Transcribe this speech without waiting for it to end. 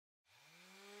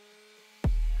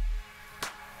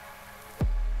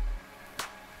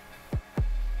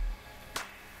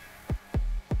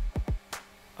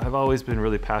I've always been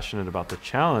really passionate about the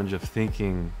challenge of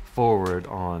thinking forward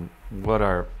on what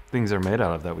our things are made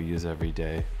out of that we use every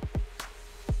day.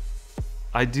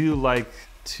 I do like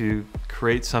to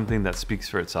create something that speaks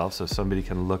for itself so somebody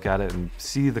can look at it and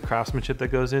see the craftsmanship that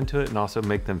goes into it, and also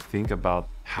make them think about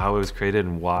how it was created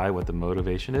and why, what the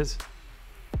motivation is.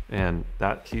 And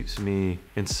that keeps me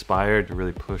inspired to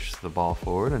really push the ball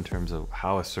forward in terms of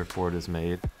how a surfboard is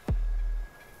made.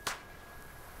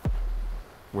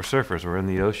 We're surfers, we're in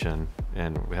the ocean,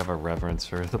 and we have a reverence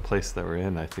for the place that we're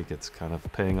in. I think it's kind of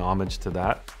paying homage to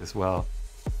that as well.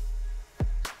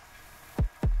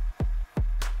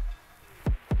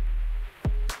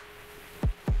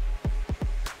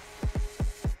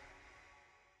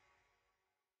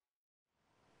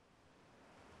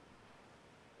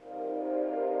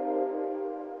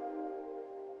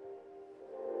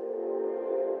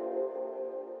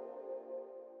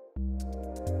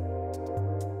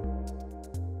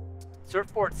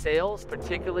 Surfboard sales,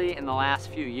 particularly in the last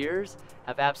few years,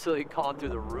 have absolutely gone through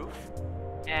the roof.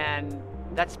 And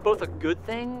that's both a good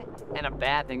thing and a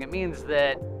bad thing. It means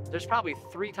that there's probably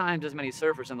 3 times as many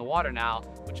surfers in the water now,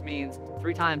 which means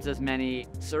 3 times as many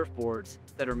surfboards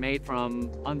that are made from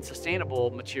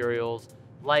unsustainable materials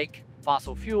like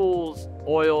fossil fuels,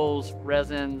 oils,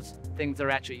 resins, things that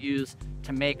are actually used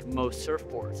to make most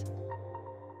surfboards.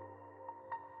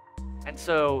 And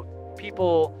so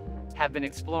people have been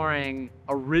exploring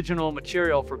original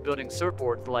material for building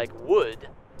surfboards like wood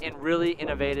in really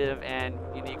innovative and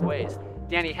unique ways.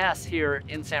 Danny Hess here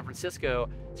in San Francisco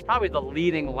is probably the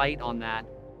leading light on that.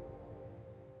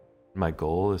 My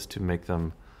goal is to make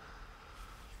them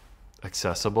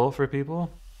accessible for people.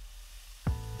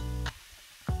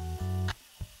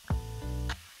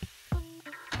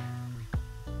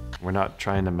 We're not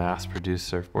trying to mass produce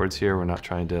surfboards here. We're not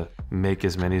trying to make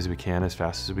as many as we can as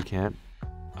fast as we can.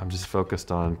 I'm just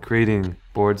focused on creating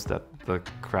boards that the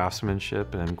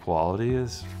craftsmanship and quality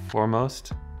is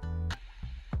foremost.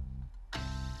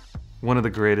 One of the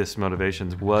greatest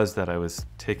motivations was that I was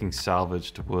taking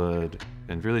salvaged wood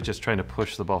and really just trying to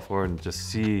push the ball forward and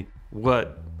just see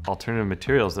what alternative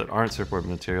materials that aren't surfboard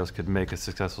materials could make a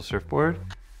successful surfboard.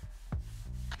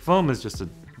 Foam is just a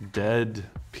dead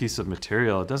piece of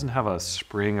material. It doesn't have a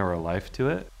spring or a life to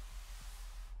it.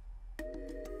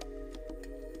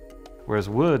 Whereas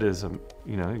wood is,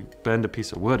 you bend a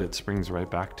piece of wood, it springs right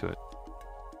back to it.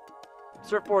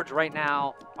 Surfboards right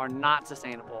now are not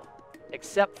sustainable,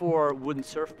 except for wooden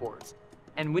surfboards.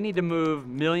 And we need to move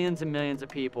millions and millions of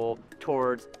people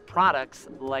towards products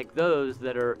like those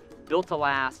that are built to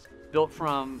last, built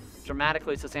from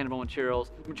dramatically sustainable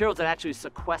materials, materials that actually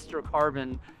sequester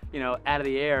carbon, out of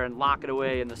the air and lock it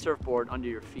away in the surfboard under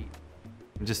your feet.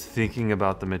 Just thinking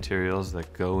about the materials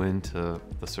that go into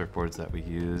the surfboards that we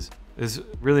use is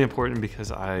really important,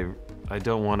 because I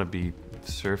don't want to be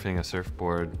surfing a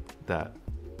surfboard that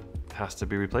has to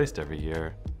be replaced every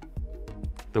year.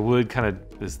 The wood kind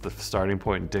of is the starting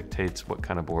point and dictates what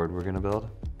kind of board we're going to build.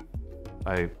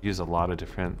 I use a lot of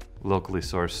different locally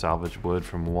sourced salvage wood,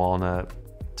 from walnut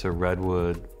to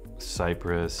redwood,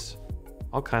 cypress,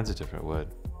 all kinds of different wood.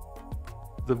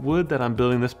 The wood that I'm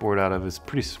building this board out of is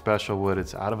pretty special wood.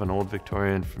 It's out of an old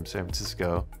Victorian from San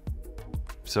Francisco.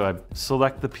 So I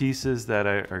select the pieces that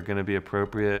are going to be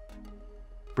appropriate,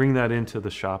 bring that into the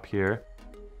shop here,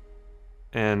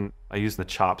 and I use the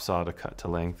chop saw to cut to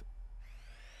length.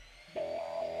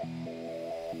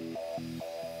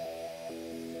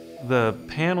 The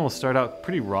panels start out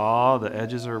pretty raw, the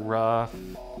edges are rough.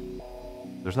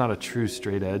 There's not a true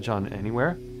straight edge on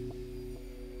anywhere.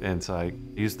 And so I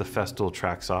use the Festool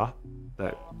track saw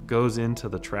that goes into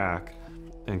the track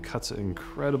and cuts an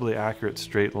incredibly accurate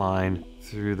straight line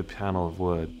through the panel of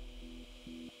wood.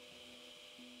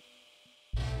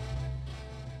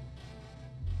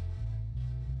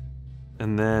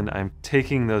 And then I'm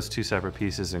taking those 2 separate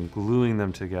pieces and gluing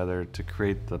them together to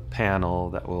create the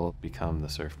panel that will become the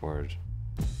surfboard.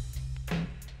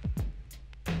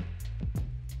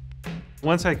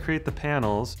 Once I create the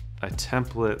panels, I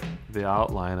template the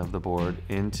outline of the board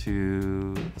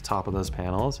into the top of those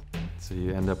panels. So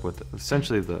you end up with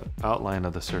essentially the outline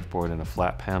of the surfboard in a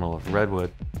flat panel of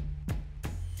redwood.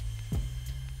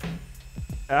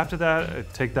 After that, I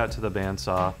take that to the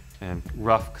bandsaw and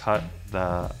rough cut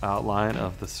the outline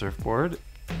of the surfboard.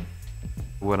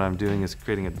 What I'm doing is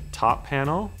creating a top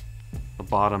panel, a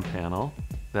bottom panel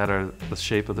that are the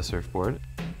shape of the surfboard.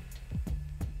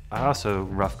 I also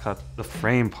rough cut the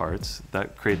frame parts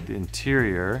that create the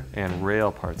interior and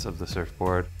rail parts of the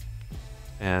surfboard.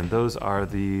 And those are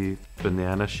the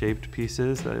banana-shaped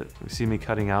pieces that you see me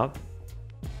cutting out.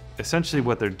 Essentially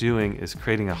what they're doing is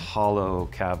creating a hollow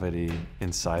cavity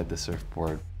inside the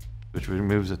surfboard. which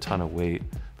removes a ton of weight,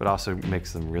 but also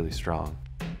makes them really strong.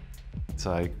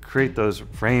 So I create those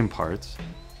frame parts,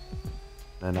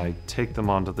 and I take them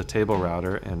onto the table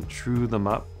router and true them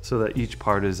up so that each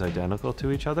part is identical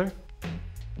to each other.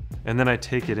 And then I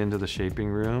take it into the shaping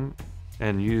room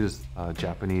and use a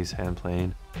Japanese hand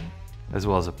plane as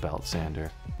well as a belt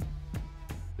sander.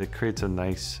 It creates a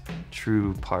nice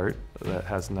true part that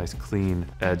has nice clean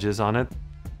edges on it.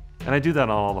 And I do that on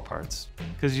all the parts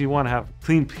because you want to have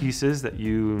clean pieces that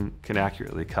you can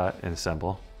accurately cut and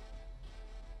assemble.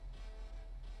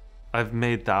 I've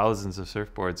made thousands of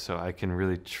surfboards, so I can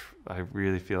I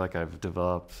really feel like I've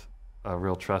developed a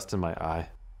real trust in my eye.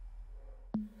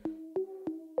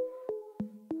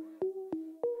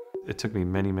 It took me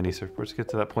many, many surfboards to get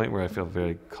to that point where I feel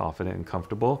very confident and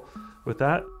comfortable with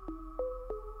that.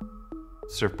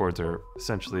 Surfboards are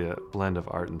essentially a blend of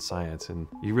art and science, and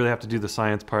you really have to do the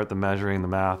science part, the measuring, the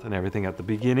math, and everything at the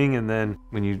beginning, and then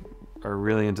when you are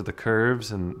really into the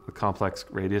curves and the complex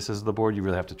radiuses of the board, you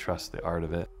really have to trust the art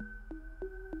of it.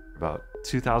 About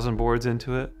 2,000 boards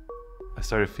into it, I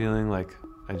started feeling like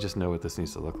I just know what this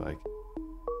needs to look like.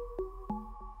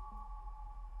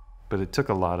 But it took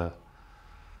a lot of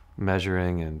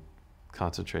measuring and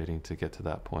concentrating to get to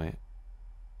that point.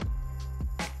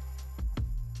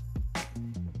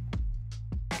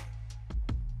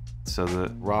 So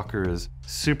the rocker is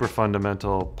super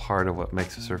fundamental part of what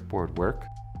makes a surfboard work.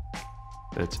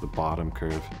 It's the bottom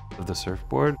curve of the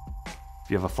surfboard.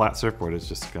 If you have a flat surfboard, it's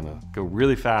just gonna go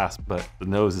really fast, but the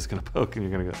nose is gonna poke and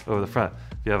you're gonna go over the front.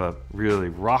 If you have a really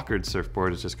rockered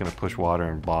surfboard, it's just gonna push water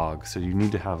and bog. So you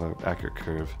need to have an accurate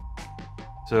curve.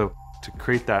 So to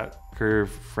create that curve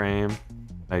frame,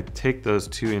 I take those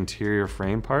two interior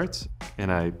frame parts and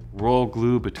I roll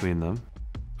glue between them.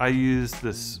 I use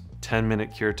this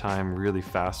 10-minute cure time, really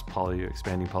fast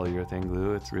expanding polyurethane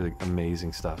glue. It's really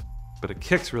amazing stuff. But it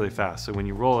kicks really fast. So when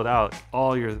you roll it out,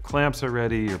 all your clamps are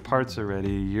ready, your parts are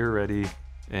ready, you're ready,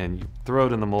 and you throw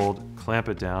it in the mold, clamp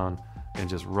it down, and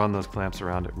just run those clamps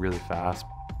around it really fast.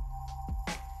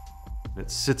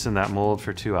 It sits in that mold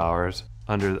for 2 hours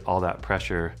under all that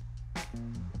pressure.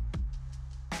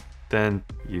 Then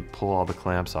you pull all the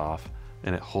clamps off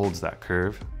and it holds that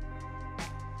curve.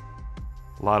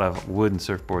 A lot of wooden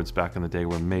surfboards back in the day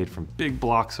were made from big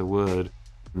blocks of wood,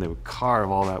 and they would carve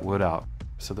all that wood out.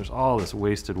 So there's all this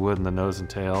wasted wood in the nose and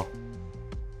tail.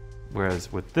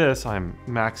 Whereas with this, I'm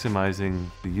maximizing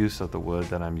the use of the wood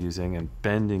that I'm using and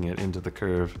bending it into the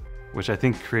curve, which I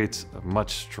think creates a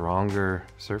much stronger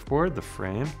surfboard, the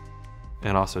frame,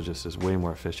 and also just is way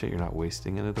more efficient. You're not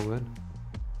wasting any of the wood.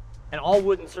 An all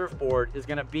wooden surfboard is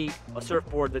gonna beat a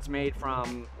surfboard that's made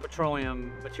from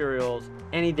petroleum materials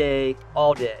any day,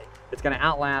 all day. It's gonna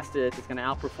outlast it, it's gonna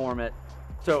outperform it.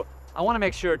 So I wanna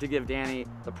make sure to give Danny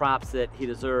the props that he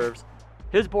deserves.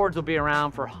 His boards will be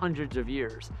around for hundreds of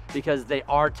years because they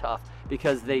are tough,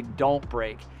 because they don't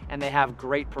break, and they have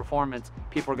great performance.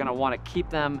 People are gonna wanna keep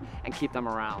them and keep them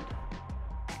around.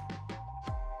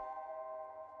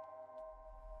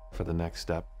 For the next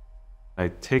step, I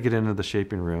take it into the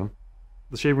shaping room.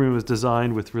 The shaping room was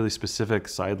designed with really specific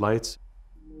side lights.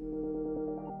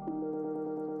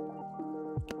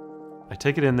 I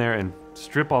take it in there and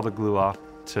strip all the glue off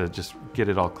to just get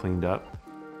it all cleaned up.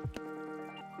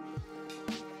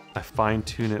 I fine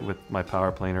tune it with my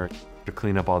power planer to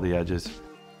clean up all the edges.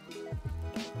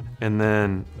 And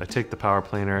then I take the power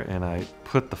planer and I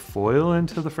put the foil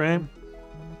into the frame.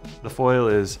 The foil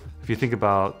is, if you think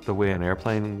about the way an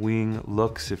airplane wing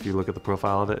looks, if you look at the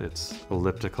profile of it, it's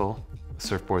elliptical.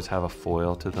 Surfboards have a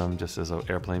foil to them just as an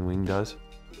airplane wing does.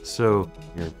 So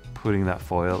you're putting that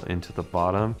foil into the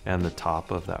bottom and the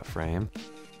top of that frame.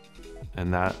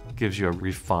 And that gives you a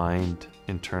refined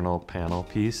internal panel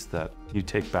piece that you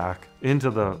take back into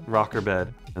the rocker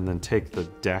bed and then take the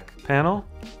deck panel,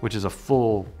 which is a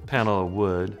full panel of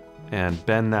wood, and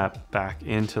bend that back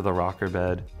into the rocker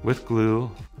bed with glue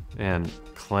and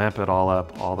clamp it all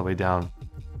up all the way down.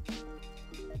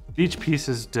 Each piece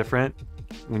is different.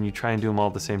 When you try and do them all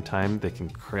at the same time, they can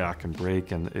crack and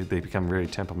break and they become very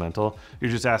temperamental.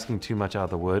 You're just asking too much out of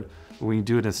the wood. But when you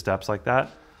do it in steps like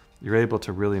that, you're able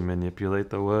to really manipulate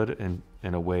the wood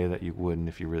in a way that you wouldn't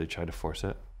if you really try to force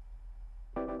it.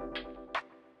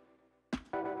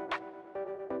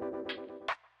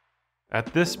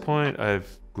 At this point,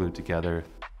 I've glued together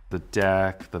the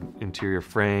deck, the interior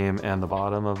frame, and the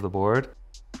bottom of the board.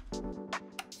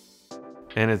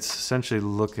 And it's essentially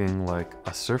looking like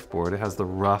a surfboard. It has the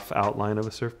rough outline of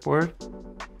a surfboard.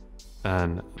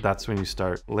 And that's when you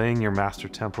start laying your master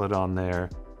template on there.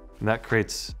 And that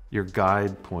creates your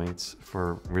guide points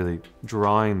for really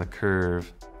drawing the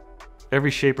curve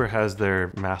Every shaper has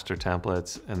their master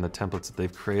templates and the templates that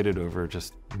they've created over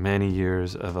just many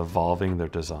years of evolving their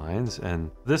designs.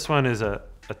 And this one is a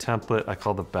template I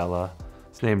call the Bella.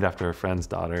 It's named after a friend's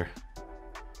daughter.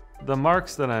 The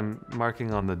marks that I'm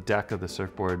marking on the deck of the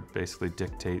surfboard basically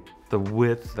dictate the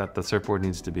width that the surfboard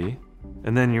needs to be.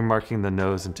 And then you're marking the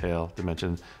nose and tail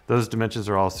dimensions. Those dimensions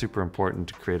are all super important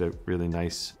to create a really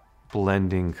nice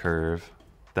blending curve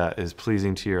that is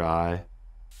pleasing to your eye.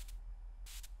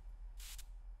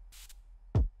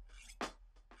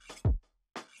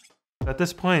 At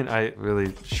this point, I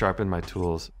really sharpen my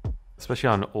tools. Especially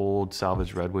on old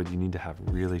salvage redwood, you need to have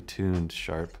really tuned,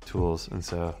 sharp tools. And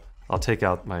so I'll take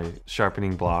out my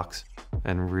sharpening blocks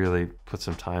and really put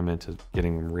some time into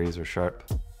getting them razor sharp.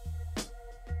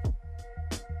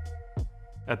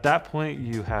 At that point,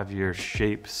 you have your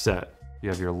shape set. You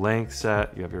have your length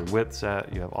set, you have your width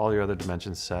set, you have all your other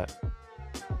dimensions set.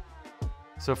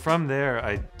 So from there,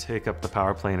 I take up the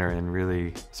power planer and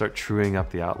really start truing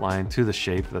up the outline to the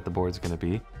shape that the board's gonna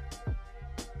be.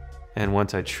 And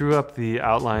once I true up the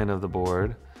outline of the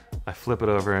board, I flip it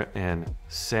over and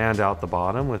sand out the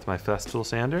bottom with my Festool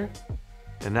sander.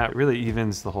 And that really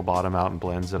evens the whole bottom out and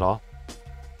blends it all.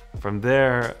 From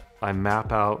there, I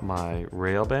map out my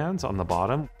rail bands on the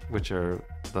bottom, which are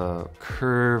the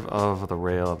curve of the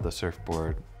rail of the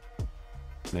surfboard.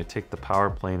 And I take the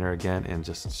power planer again and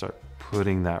just start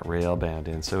putting that rail band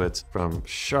in. So it's from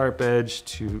sharp edge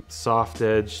to soft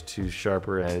edge to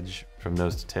sharper edge from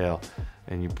nose to tail.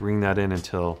 And you bring that in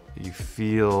until you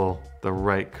feel the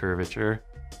right curvature.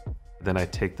 Then I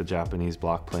take the Japanese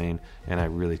block plane and I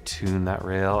really tune that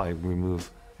rail. I remove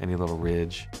any little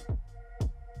ridge.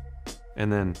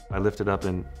 And then I lift it up,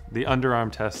 and the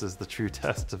underarm test is the true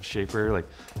test of shaper. Like,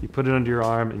 you put it under your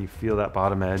arm and you feel that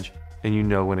bottom edge and you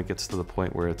know when it gets to the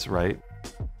point where it's right.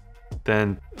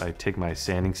 Then I take my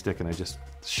sanding stick and I just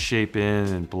shape in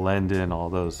and blend in all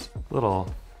those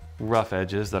little rough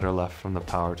edges that are left from the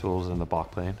power tools and the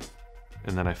block plane.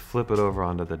 And then I flip it over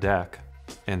onto the deck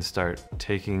and start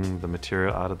taking the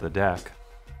material out of the deck.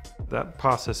 That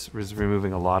process is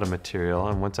removing a lot of material,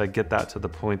 and once I get that to the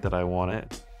point that I want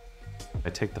it, I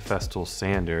take the Festool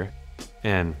sander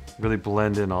and really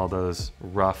blend in all those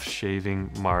rough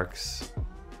shaving marks.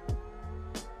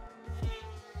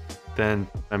 Then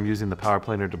I'm using the power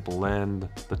planer to blend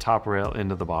the top rail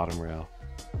into the bottom rail.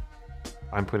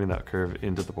 I'm putting that curve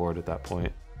into the board at that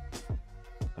point.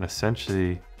 And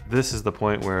essentially, this is the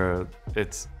point where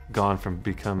it's gone from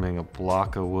becoming a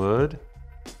block of wood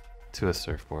to a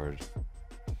surfboard.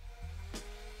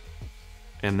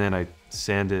 And then I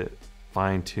sand it,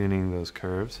 fine-tuning those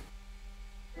curves.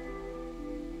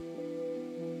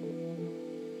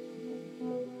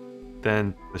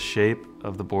 Then the shape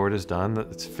of the board is done.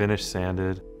 It's finished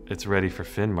sanded. It's ready for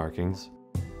fin markings.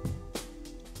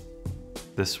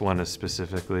 This one is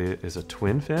specifically a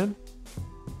twin fin.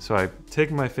 So I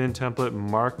take my fin template,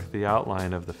 mark the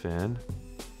outline of the fin,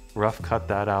 rough cut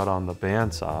that out on the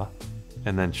bandsaw,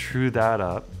 and then true that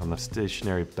up on the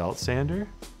stationary belt sander.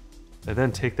 I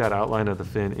then take that outline of the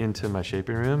fin into my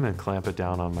shaping room and clamp it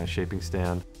down on my shaping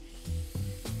stand.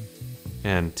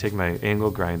 And take my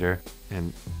angle grinder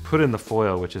and put in the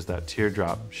foil, which is that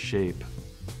teardrop shape.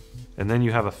 And then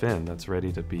you have a fin that's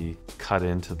ready to be cut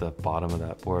into the bottom of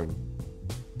that board.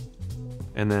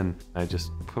 And then I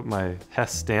just put my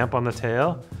Hess stamp on the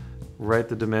tail, write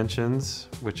the dimensions,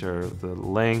 which are the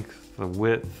length, the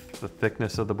width, the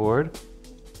thickness of the board.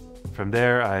 From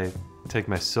there, I take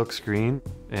my silk screen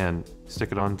and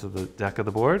stick it onto the deck of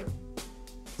the board,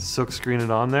 silk screen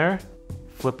it on there,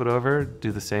 flip it over,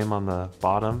 do the same on the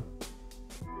bottom.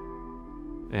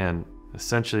 And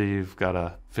essentially you've got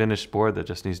a finished board that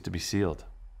just needs to be sealed.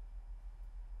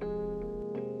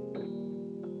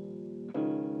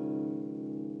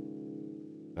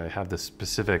 I have this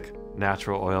specific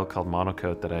natural oil called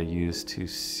monocoat that I use to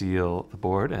seal the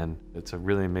board, and it's a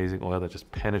really amazing oil that just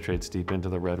penetrates deep into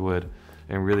the redwood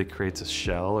and really creates a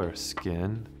shell or a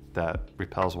skin that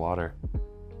repels water.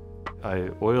 I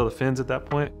oil the fins at that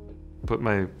point, put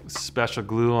my special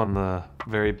glue on the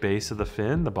very base of the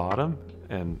fin, the bottom,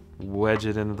 and wedge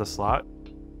it into the slot.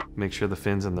 Make sure the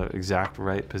fin's in the exact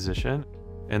right position.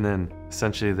 And then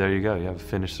essentially there you go, you have a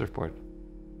finished surfboard.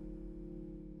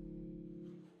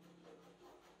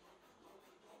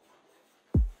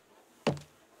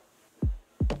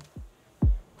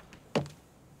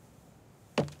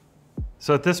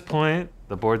 So at this point,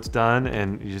 the board's done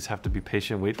and you just have to be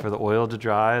patient, wait for the oil to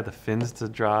dry, the fins to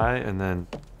dry, and then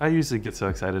I usually get so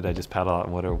excited I just paddle out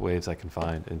in whatever waves I can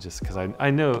find, and just because I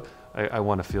know I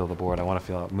want to feel the board, I want to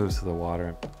feel how it moves to the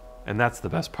water. And that's the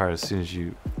best part. As soon as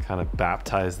you kind of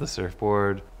baptize the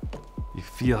surfboard, you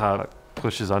feel how it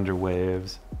pushes under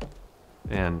waves.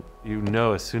 And you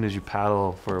know as soon as you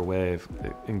paddle for a wave,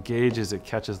 it engages, it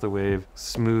catches the wave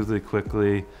smoothly,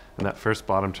 quickly, and that first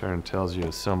bottom turn tells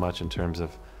you so much in terms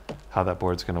of how that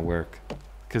board's gonna work.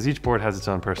 Because each board has its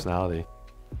own personality.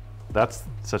 That's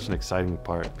such an exciting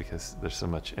part because there's so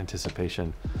much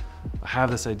anticipation. I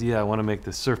have this idea, I wanna make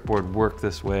this surfboard work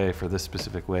this way for this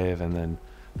specific wave, and then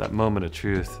that moment of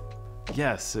truth,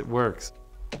 yes, it works.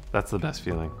 That's the best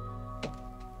feeling.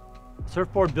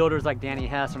 Surfboard builders like Danny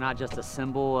Hess are not just a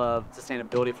symbol of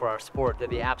sustainability for our sport, they're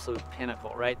the absolute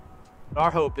pinnacle, right? Our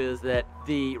hope is that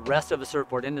the rest of the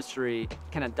surfboard industry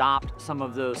can adopt some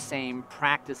of those same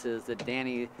practices that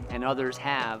Danny and others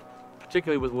have,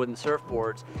 particularly with wooden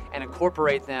surfboards, and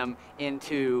incorporate them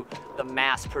into the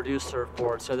mass-produced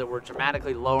surfboard so that we're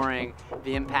dramatically lowering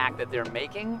the impact that they're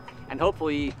making and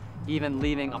hopefully even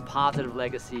leaving a positive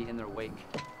legacy in their wake.